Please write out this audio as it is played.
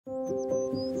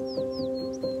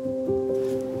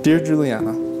Dear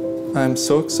Juliana, I am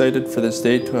so excited for this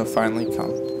day to have finally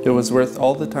come. It was worth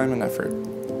all the time and effort.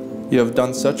 You have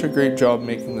done such a great job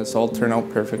making this all turn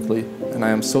out perfectly, and I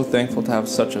am so thankful to have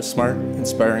such a smart,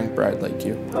 inspiring bride like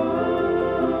you.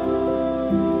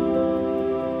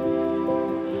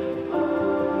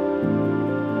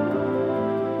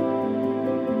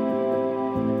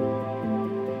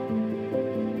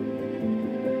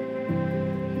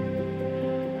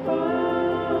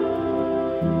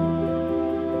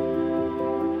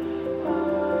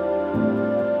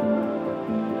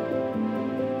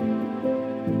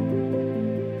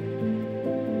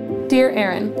 Dear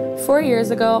Aaron, 4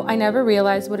 years ago, I never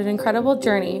realized what an incredible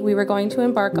journey we were going to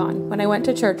embark on when I went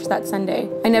to church that Sunday.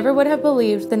 I never would have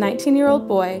believed the 19-year-old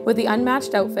boy with the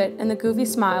unmatched outfit and the goofy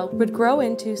smile would grow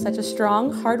into such a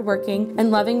strong, hard-working,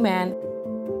 and loving man.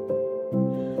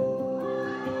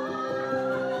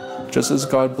 Just as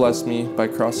God blessed me by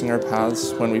crossing our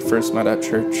paths when we first met at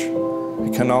church, I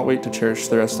cannot wait to cherish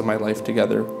the rest of my life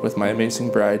together with my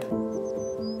amazing bride.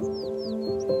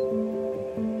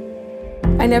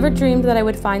 I never dreamed that I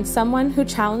would find someone who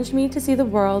challenged me to see the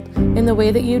world in the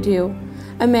way that you do,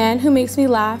 a man who makes me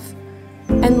laugh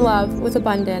and love with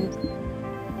abundance.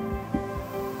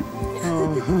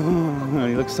 Oh,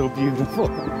 you look so beautiful.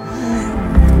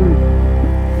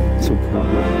 So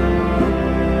proud.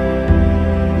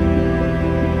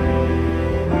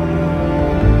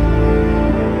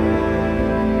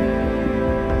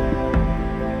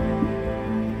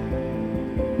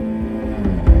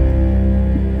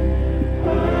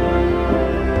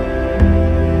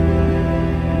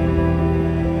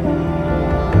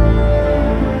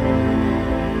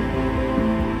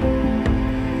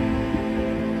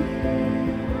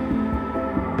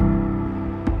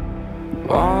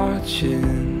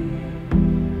 Watching,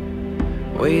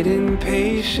 waiting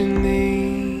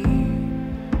patiently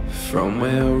from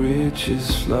where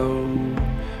riches flow.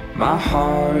 My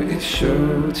heart is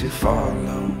sure to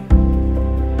follow.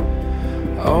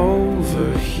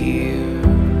 Over here,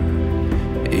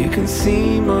 you can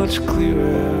see much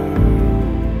clearer.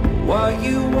 What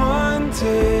you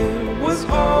wanted was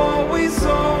always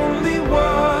only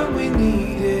what we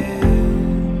needed.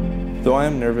 Though I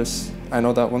am nervous, I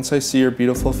know that once I see your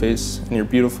beautiful face and your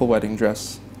beautiful wedding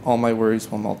dress, all my worries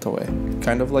will melt away.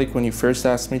 Kind of like when you first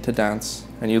asked me to dance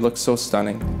and you looked so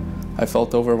stunning, I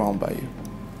felt overwhelmed by you.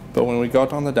 But when we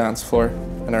got on the dance floor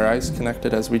and our eyes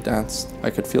connected as we danced,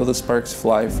 I could feel the sparks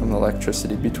fly from the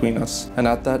electricity between us. And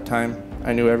at that time,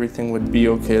 I knew everything would be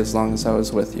okay as long as I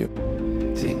was with you.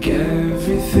 Take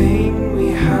everything we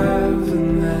have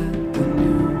and let the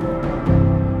new.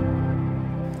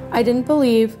 I didn't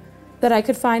believe that I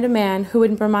could find a man who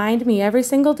would remind me every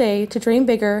single day to dream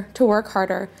bigger, to work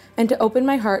harder, and to open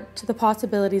my heart to the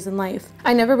possibilities in life.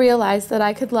 I never realized that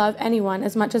I could love anyone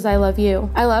as much as I love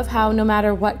you. I love how no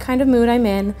matter what kind of mood I'm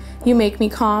in, you make me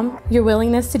calm, your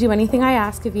willingness to do anything I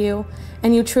ask of you,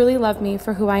 and you truly love me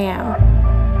for who I am.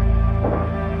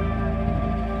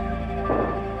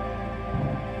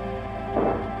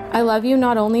 I love you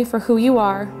not only for who you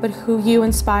are, but who you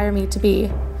inspire me to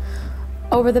be.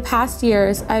 Over the past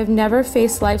years, I've never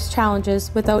faced life's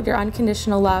challenges without your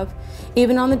unconditional love.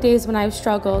 Even on the days when I've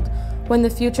struggled, when the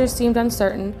future seemed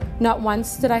uncertain, not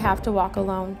once did I have to walk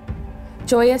alone.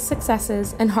 Joyous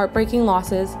successes and heartbreaking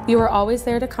losses, you were always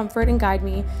there to comfort and guide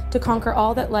me to conquer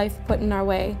all that life put in our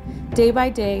way. Day by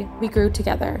day, we grew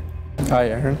together. I,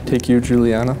 Aaron, take you,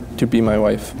 Juliana, to be my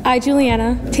wife. I,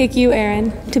 Juliana, take you,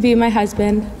 Aaron, to be my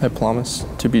husband. I promise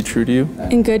to be true to you,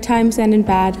 in good times and in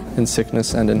bad, in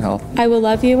sickness and in health, I will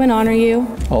love you and honor you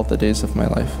all the days of my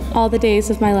life. all the days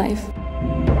of my life.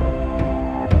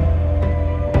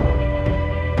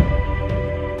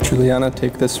 Juliana,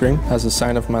 take this ring as a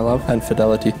sign of my love and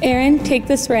fidelity. Aaron, take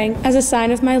this ring as a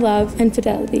sign of my love and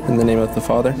fidelity. In the name of the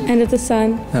Father, And of the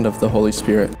Son, and of the Holy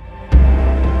Spirit.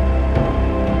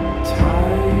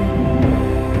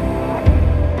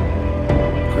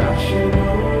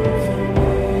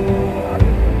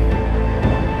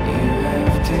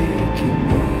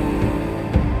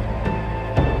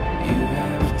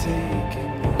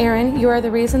 Aaron, you are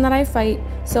the reason that I fight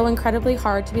so incredibly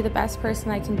hard to be the best person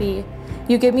I can be.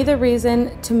 You give me the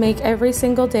reason to make every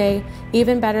single day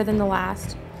even better than the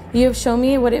last. You have shown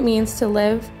me what it means to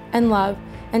live and love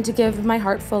and to give my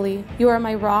heart fully. You are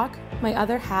my rock, my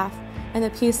other half, and the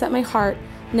piece that my heart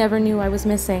never knew I was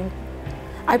missing.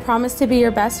 I promise to be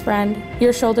your best friend,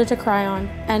 your shoulder to cry on,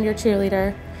 and your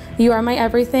cheerleader. You are my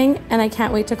everything, and I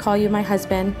can't wait to call you my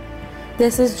husband.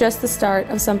 This is just the start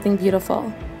of something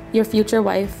beautiful. Your future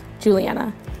wife,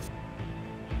 Juliana.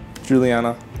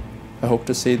 Juliana, I hope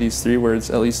to say these 3 words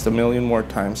at least 1,000,000 more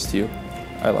times to you.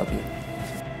 I love you.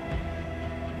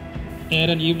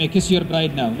 Aaron, you may kiss your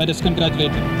bride now. Let us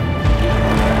congratulate him.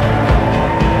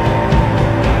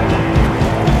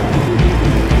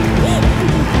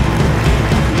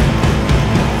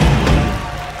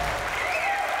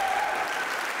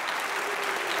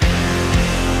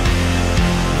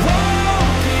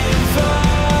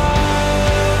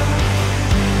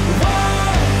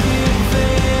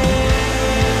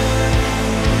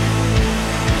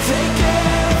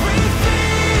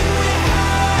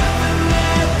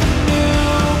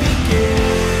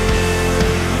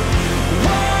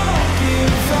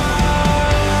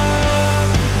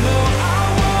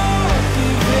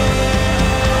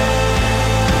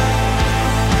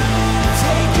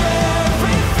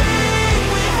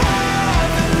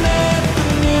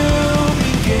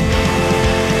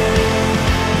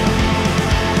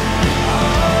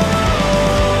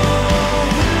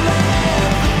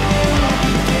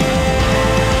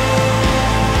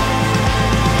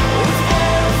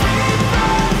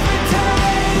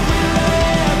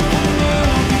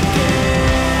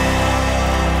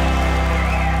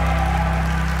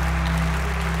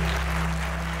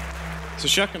 So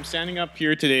Chuck, I'm standing up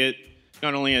here today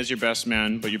not only as your best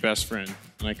man, but your best friend,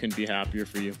 and I couldn't be happier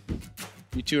for you.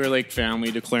 You two are like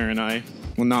family to Claire and I.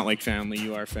 Well, not like family,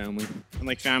 you are family. And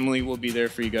like family, we'll be there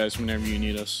for you guys whenever you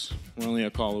need us. We're only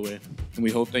a call away. And we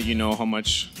hope that you know how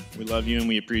much we love you and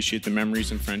we appreciate the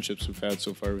memories and friendships we've had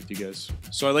so far with you guys.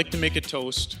 So I'd like to make a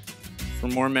toast for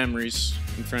more memories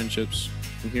and friendships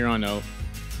from here on out.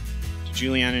 To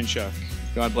Juliana and Chuck,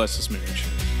 God bless this marriage.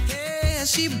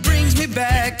 She brings me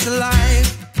back to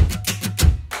life.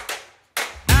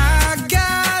 I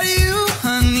got you,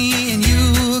 honey, and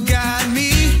you got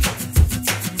me.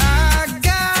 I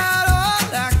got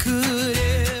all I could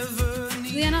ever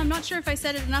need. Juliana, I'm not sure if I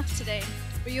said it enough today,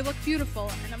 but you look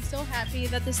beautiful, and I'm so happy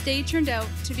that this day turned out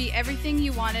to be everything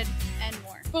you wanted and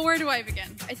more. But where do I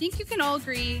begin? I think you can all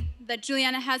agree that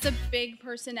Juliana has a big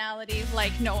personality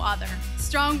like no other.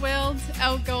 Strong-willed,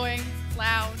 outgoing,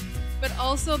 loud, but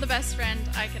also the best friend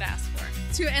I could ask for.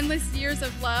 To endless years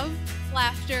of love,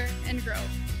 laughter, and growth.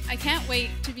 I can't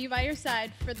wait to be by your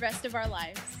side for the rest of our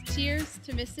lives. Cheers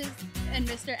to Mrs. and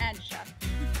Mr. and Chuck.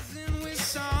 We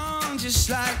song just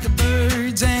like the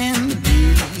birds and the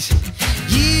bees.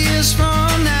 Years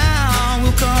from now,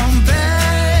 we'll come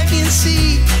back and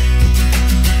see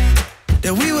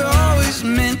that we were always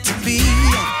meant to be.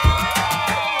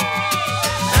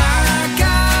 I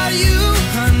got you,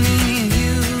 honey.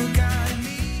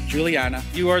 Juliana,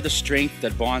 you are the strength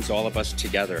that bonds all of us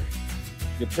together.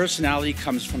 Your personality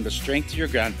comes from the strength of your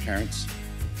grandparents,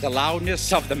 the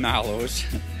loudness of the Mallows,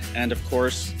 and of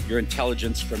course, your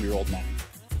intelligence from your old man.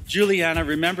 Juliana,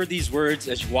 remember these words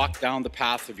as you walk down the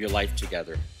path of your life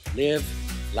together. Live,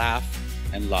 laugh,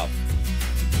 and love.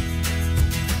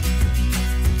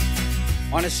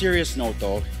 On a serious note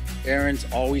though, Aaron's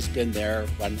always been there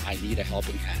when I need a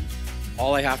helping hand.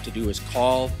 All I have to do is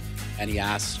call, and he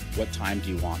asks, what time do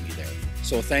you want me there?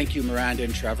 So thank you, Miranda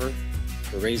and Trevor,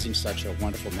 for raising such a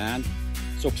wonderful man.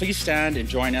 So please stand and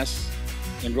join us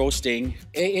in roasting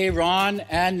AA Ron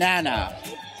and Nana.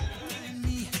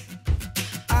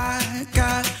 I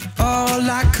got all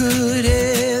I could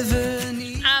ever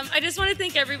need. I just want to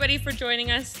thank everybody for joining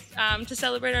us to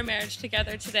celebrate our marriage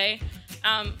together today.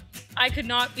 I could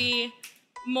not be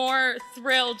more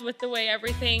thrilled with the way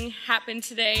everything happened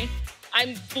today.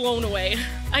 I'm blown away.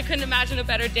 I couldn't imagine a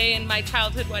better day, and my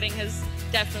childhood wedding has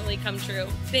definitely come true.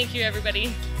 Thank you,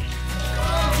 everybody.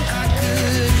 I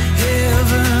could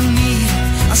ever need.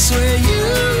 I swear you